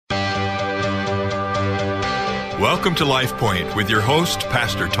Welcome to Life Point with your host,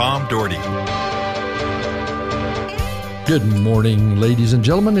 Pastor Tom Dougherty. Good morning, ladies and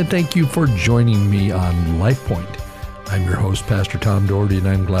gentlemen, and thank you for joining me on Life Point. I'm your host, Pastor Tom Dougherty, and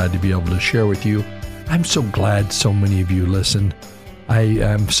I'm glad to be able to share with you. I'm so glad so many of you listen. I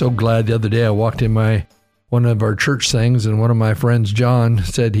am so glad the other day I walked in one of our church things, and one of my friends, John,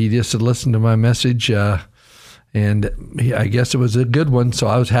 said he just had listened to my message, and I guess it was a good one, so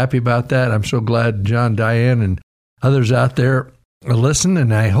I was happy about that. I'm so glad John, Diane, and others out there listen,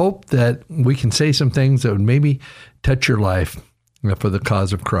 and I hope that we can say some things that would maybe touch your life for the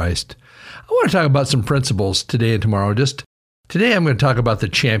cause of Christ. I want to talk about some principles today and tomorrow. Just today I'm going to talk about the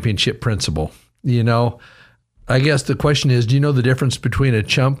championship principle. You know, I guess the question is, do you know the difference between a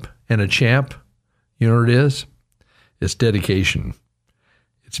chump and a champ? You know what it is? It's dedication.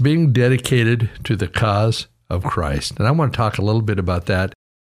 It's being dedicated to the cause of Christ. And I want to talk a little bit about that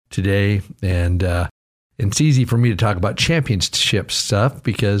today. And it's easy for me to talk about championship stuff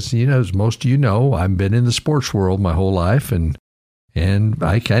because, you know, as most of you know, I've been in the sports world my whole life, and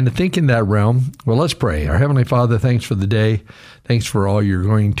I kind of think in that realm. Well, let's pray. Our Heavenly Father, thanks for the day. Thanks for all you're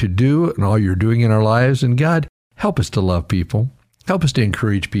going to do and all you're doing in our lives. And God, help us to love people. Help us to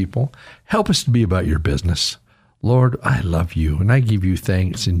encourage people. Help us to be about your business. Lord, I love you, and I give you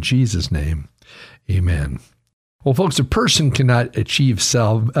thanks in Jesus' name. Amen. Well, folks, a person cannot achieve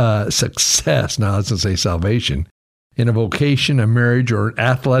success, now I was going to say salvation, in a vocation, a marriage, or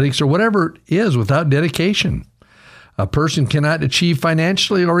athletics, or whatever it is without dedication. A person cannot achieve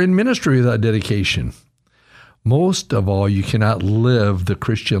financially or in ministry without dedication. Most of all, you cannot live the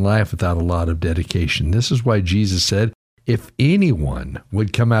Christian life without a lot of dedication. This is why Jesus said, if anyone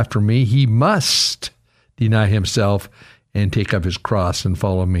would come after me, he must deny himself and take up his cross and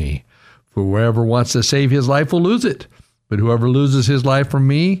follow me. For whoever wants to save his life will lose it, but whoever loses his life for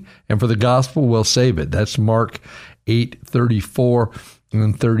me and for the gospel will save it. That's Mark 8:34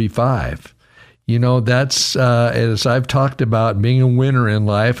 and 35. You know, that's, as I've talked about being a winner in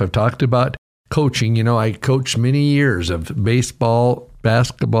life, I've talked about coaching. You know, I coached many years of baseball,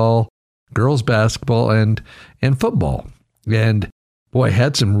 basketball, girls basketball, and football. And boy, I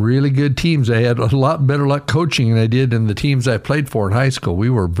had some really good teams. I had a lot better luck coaching than I did in the teams I played for in high school. We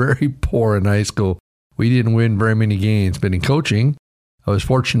were very poor in high school. We didn't win very many games. But in coaching, I was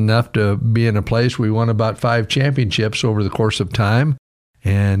fortunate enough to be in a place where we won about 5 championships over the course of time.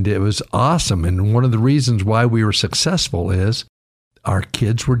 And it was awesome. And one of the reasons why we were successful is our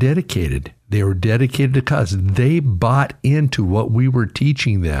kids were dedicated. They were dedicated to cause. They bought into what we were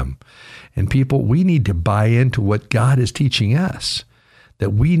teaching them. And people, we need to buy into what God is teaching us,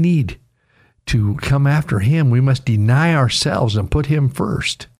 that we need to come after him. We must deny ourselves and put him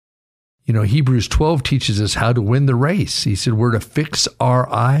first. You know, Hebrews 12 teaches us how to win the race. He said we're to fix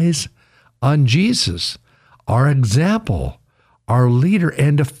our eyes on Jesus, our example, our leader,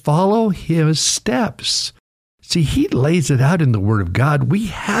 and to follow his steps. See, he lays it out in the Word of God. We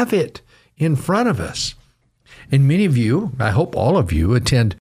have it in front of us. And many of you, I hope all of you,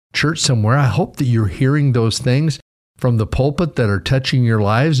 attend church somewhere. I hope that you're hearing those things from the pulpit that are touching your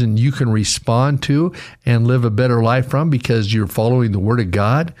lives and you can respond to and live a better life from because you're following the Word of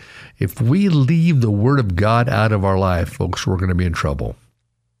God. If we leave the Word of God out of our life, folks, we're going to be in trouble.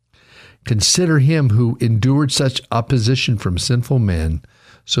 Consider him who endured such opposition from sinful men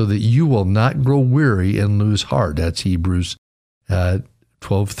so that you will not grow weary and lose heart. That's Hebrews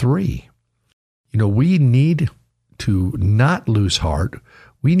 12:3. You know, we need to not lose heart.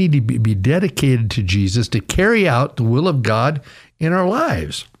 We need to be dedicated to Jesus to carry out the will of God in our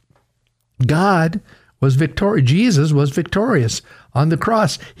lives. God was victorious. Jesus was victorious on the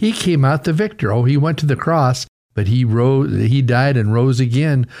cross. He came out the victor. Oh, he went to the cross, but he died and rose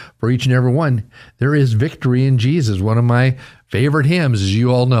again for each and every one. There is victory in Jesus. One of my favorite hymns, as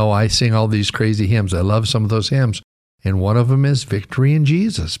you all know, I sing all these crazy hymns. I love some of those hymns. And one of them is Victory in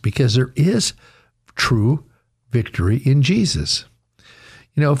Jesus, because there is true victory in Jesus.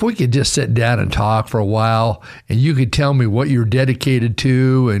 You know, if we could just sit down and talk for a while and you could tell me what you're dedicated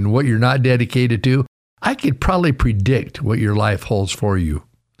to and what you're not dedicated to, I could probably predict what your life holds for you.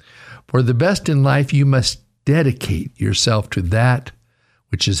 For the best in life, you must dedicate yourself to that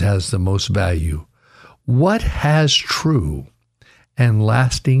which has the most value. What has true and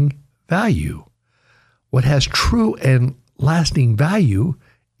lasting value? What has true and lasting value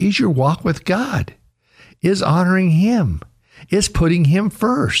is your walk with God, is honoring him, is putting him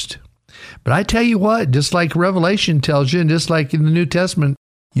first. But I tell you what, just like Revelation tells you, and just like in the New Testament,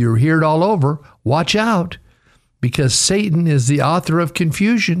 you hear it all over, watch out, because Satan is the author of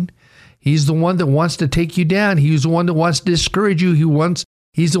confusion. He's the one that wants to take you down. He's the one that wants to discourage you.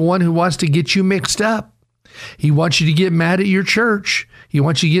 He's the one who wants to get you mixed up. He wants you to get mad at your church. He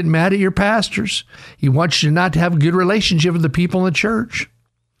wants you to get mad at your pastors. He wants you not to have a good relationship with the people in the church.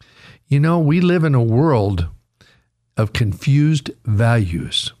 You know, we live in a world of confused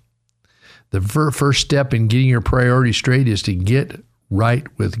values. The first step in getting your priorities straight is to get right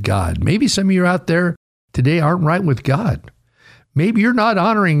with God. Maybe some of you out there today aren't right with God. Maybe you're not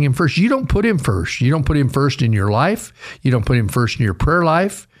honoring Him first. You don't put Him first. You don't put Him first in your life. You don't put Him first in your prayer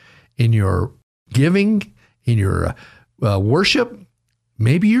life, in your giving, in your worship.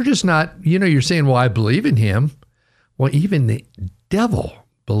 Maybe you're just not, you're saying, well, I believe in Him. Well, even the devil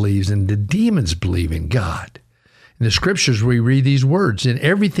believes and the demons believe in God. In the scriptures, we read these words, in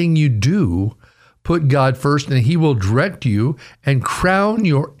everything you do, put God first and He will direct you and crown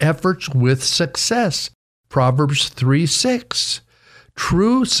your efforts with success. Proverbs 3:6.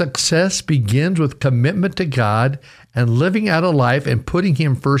 True success begins with commitment to God and living out a life and putting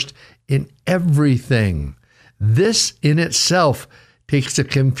Him first in everything. This in itself takes the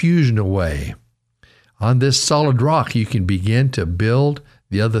confusion away. On this solid rock, you can begin to build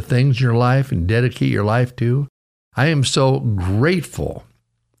the other things in your life and dedicate your life to. I am so grateful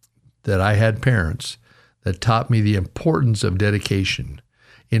that I had parents that taught me the importance of dedication,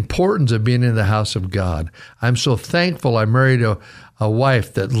 importance of being in the house of God. I'm so thankful I married a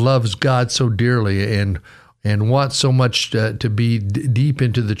wife that loves God so dearly and wants so much to be deep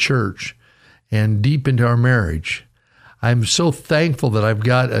into the church and deep into our marriage. I'm so thankful that I've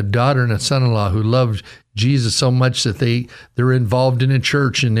got a daughter and a son-in-law who love Jesus so much that they're involved in a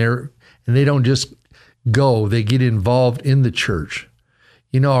church and they don't just go, they get involved in the church.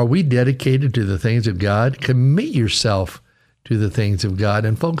 Are we dedicated to the things of God? Commit yourself to the things of God.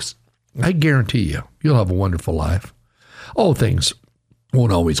 And folks, I guarantee you'll have a wonderful life. Oh, things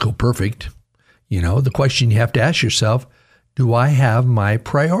won't always go perfect. The question you have to ask yourself, do I have my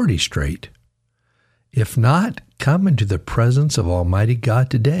priorities straight? If not, come into the presence of Almighty God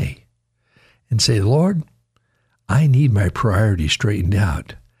today and say, Lord, I need my priorities straightened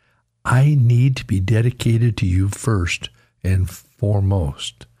out. I need to be dedicated to you first and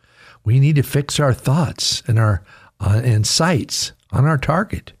foremost. We need to fix our thoughts and our sights on our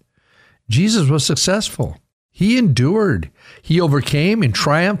target. Jesus was successful. He endured. He overcame and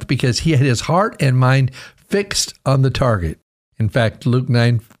triumphed because he had his heart and mind fixed on the target. In fact, Luke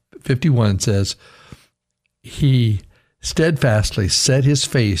 9:51 says, he steadfastly set his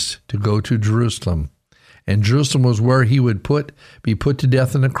face to go to Jerusalem, and Jerusalem was where he would be put to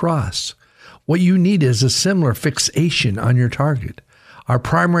death on the cross. What you need is a similar fixation on your target. Our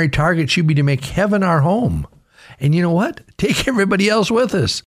primary target should be to make heaven our home. And you know what? Take everybody else with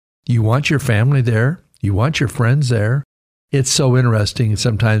us. You want your family there. You want your friends there. It's so interesting.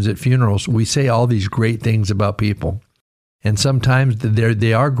 Sometimes at funerals, we say all these great things about people. And sometimes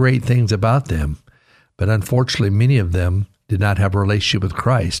they are great things about them. But unfortunately, many of them did not have a relationship with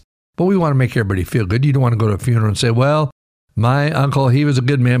Christ. But we want to make everybody feel good. You don't want to go to a funeral and say, well, my uncle, he was a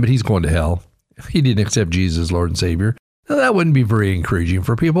good man, but he's going to hell. He didn't accept Jesus as Lord and Savior. Now, that wouldn't be very encouraging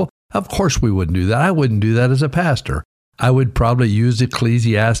for people. Of course we wouldn't do that. I wouldn't do that as a pastor. I would probably use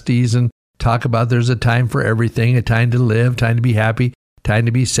Ecclesiastes and talk about there's a time for everything, a time to live, time to be happy, time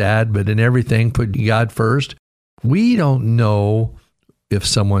to be sad, but in everything, put God first. We don't know if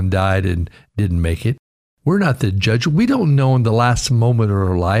someone died and didn't make it. We're not the judge. We don't know in the last moment of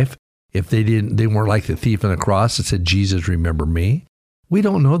their life if they weren't like the thief on the cross that said, Jesus, remember me. We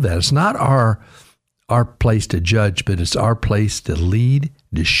don't know that. It's not our place to judge, but it's our place to lead,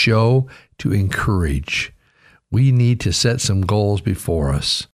 to show, to encourage. We need to set some goals before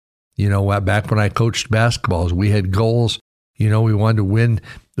us. Back when I coached basketballs, we had goals. We wanted to win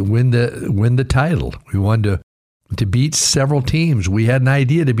the title. We wanted to beat several teams. We had an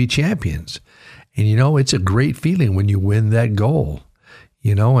idea to be champions. And it's a great feeling when you win that goal.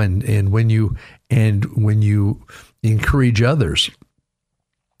 And when you encourage others.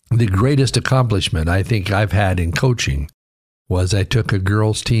 The greatest accomplishment I think I've had in coaching was I took a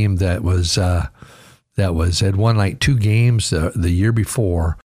girls' team that had won like 2 games the year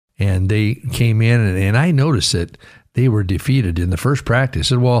before, and they came in and I noticed that they were defeated in the first practice. I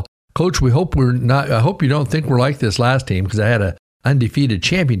said, "Well, Coach, I hope you don't think we're like this last team, because I had an undefeated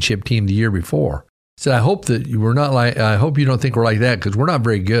championship team the year before." I said, I hope you don't think we're like that, because we're not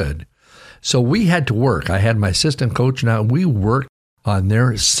very good. So we had to work. I had my assistant coach now. We worked on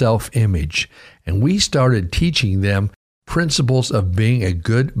their self-image, and we started teaching them principles of being a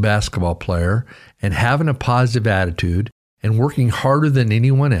good basketball player and having a positive attitude and working harder than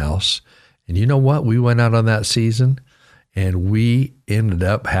anyone else. And you know what? We went out on that season and we ended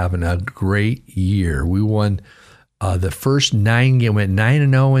up having a great year. We won the first 9 games, went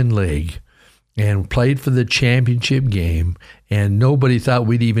 9-0 in league. and played for the championship game, and nobody thought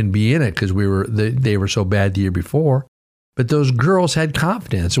we'd even be in it because they were so bad the year before. But those girls had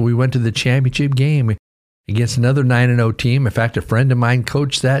confidence, and we went to the championship game against another 9-0 team. In fact, a friend of mine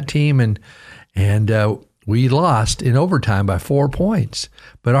coached that team, and we lost in overtime by 4 points.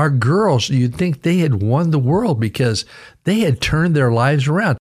 But our girls, you'd think they had won the world because they had turned their lives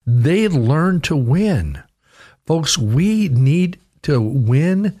around. They had learned to win. Folks, we need to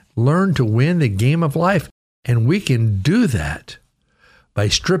win, learn to win the game of life. And we can do that by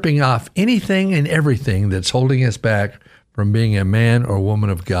stripping off anything and everything that's holding us back from being a man or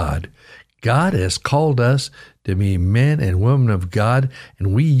woman of God. God has called us to be men and women of God,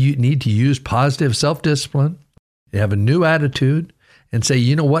 and we need to use positive self-discipline, have a new attitude, and say,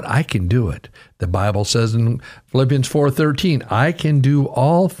 you know what, I can do it. The Bible says in Philippians 4:13, I can do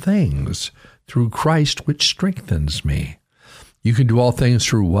all things through Christ which strengthens me. You can do all things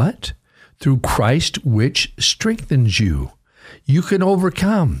through what? Through Christ which strengthens you. You can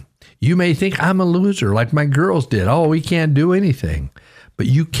overcome. You may think I'm a loser like my girls did. Oh, we can't do anything. But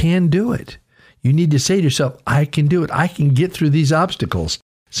you can do it. You need to say to yourself, I can do it. I can get through these obstacles.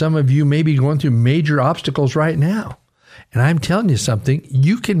 Some of you may be going through major obstacles right now. And I'm telling you something,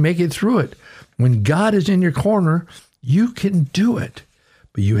 you can make it through it. When God is in your corner, you can do it.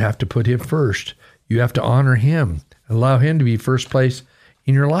 But you have to put him first. You have to honor him. Allow him to be first place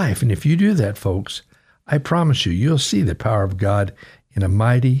in your life. And if you do that, folks, I promise you, you'll see the power of God in a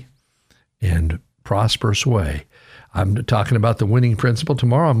mighty and prosperous way. I'm talking about the winning principle.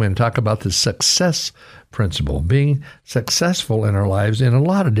 Tomorrow I'm going to talk about the success principle, being successful in our lives in a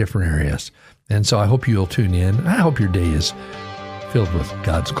lot of different areas. And so I hope you'll tune in. I hope your day is filled with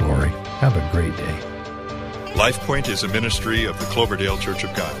God's glory. Have a great day. LifePoint is a ministry of the Cloverdale Church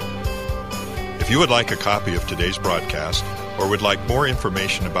of God. If you would like a copy of today's broadcast or would like more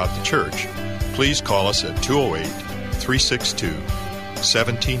information about the church, please call us at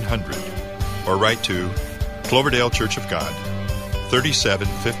 208-362-1700 or write to Cloverdale Church of God,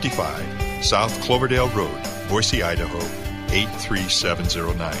 3755 South Cloverdale Road, Boise, Idaho,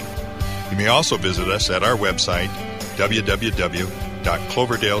 83709. You may also visit us at our website,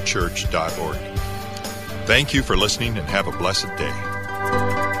 www.cloverdalechurch.org. Thank you for listening and have a blessed day.